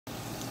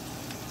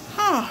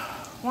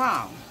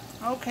Wow.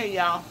 Okay,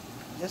 y'all.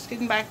 Just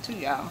getting back to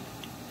y'all.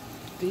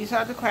 These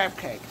are the crab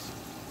cakes.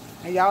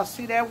 And y'all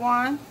see that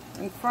one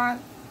in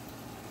front?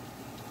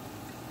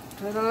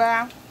 To the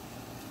left?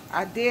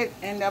 I did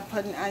end up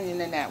putting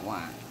onion in that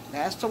one.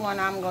 That's the one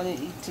I'm going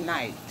to eat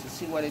tonight to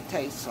see what it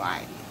tastes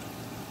like.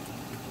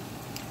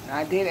 And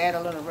I did add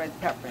a little red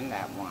pepper in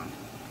that one.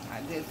 I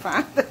did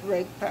find the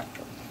red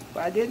pepper.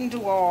 But I didn't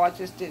do all, I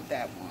just did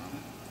that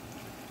one.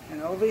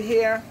 And over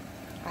here,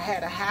 I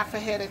had a half a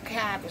head of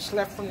cabbage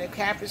left from the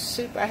cabbage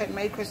soup I had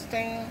made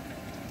Christine.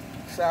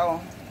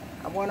 So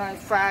I went on and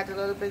fried a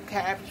little bit of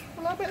cabbage,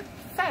 a little bit of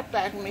fat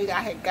back meat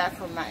I had got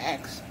from my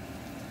ex.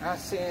 I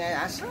seen it.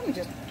 I said, let me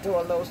just do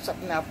a little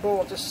something. I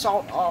boiled the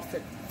salt off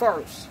it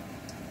first.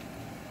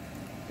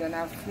 Then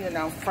I,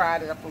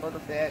 fried it up a little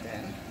bit,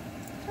 and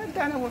I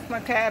done it with my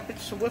cabbage.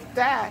 So with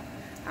that,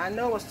 I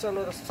know it was still a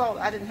little salt.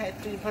 I didn't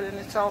have to put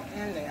any salt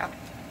in there,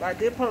 but I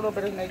did put a little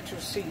bit of nature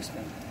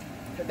seasoning.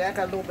 So that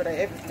got a little bit of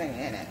everything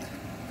in it.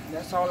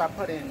 That's all I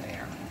put in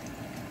there.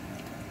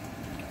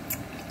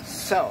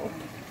 So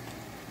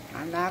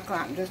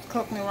I'm just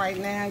cooking it right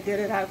now and get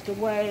it out the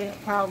way. I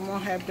probably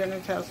won't have dinner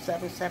till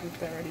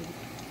 7:30.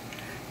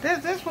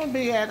 This will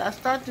be it. I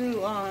start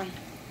to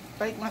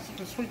bake myself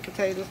some sweet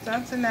potatoes.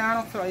 So now I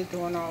don't feel like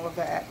doing all of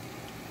that.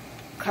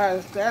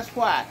 Because that's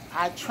what.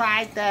 I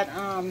tried that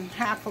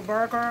half a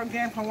burger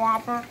again from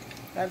Whopper.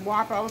 That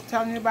Whopper I was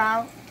telling you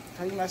about.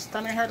 My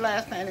stomach hurt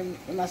last night, and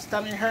my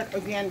stomach hurt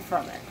again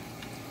from it.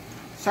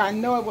 So I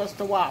know it was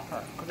the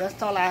Whopper, because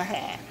that's all I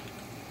had.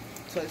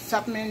 So it's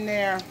something in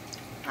there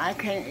I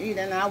can't eat,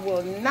 and I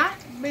will not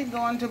be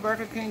going to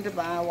Burger King to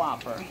buy a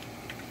Whopper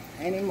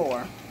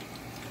anymore.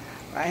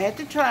 I had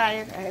to try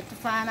it. I had to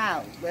find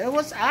out.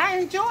 But I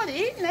enjoyed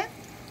eating it,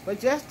 but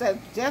just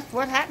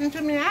what happened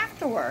to me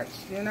afterwards,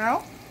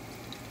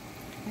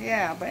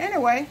 Yeah, but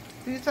anyway,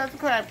 these are the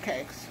crab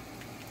cakes.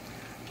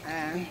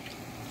 And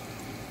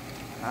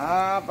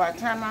by the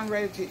time I'm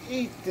ready to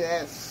eat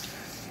this,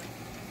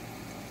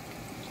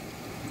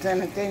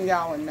 then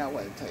y'all will know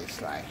what it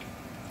tastes like.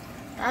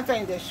 I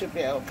think this should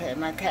be okay.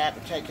 My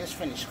cabbage, I just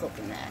finished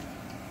cooking that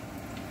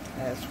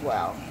as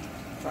well.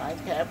 Fried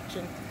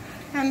cabbage,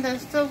 and they'll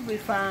still be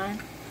fine.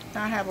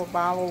 I have a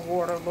bottle of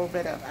water, a little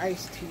bit of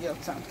iced tea or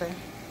something.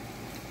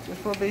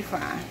 This will be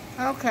fine.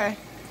 Okay.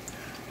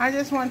 I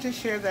just wanted to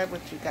share that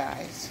with you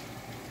guys.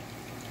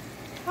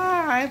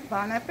 Alright,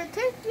 bon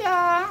appetit,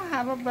 y'all.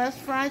 Have a blessed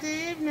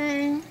Friday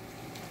evening.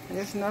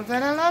 Just know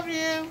that I love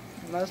you.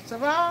 Most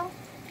of all,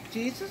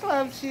 Jesus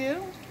loves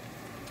you.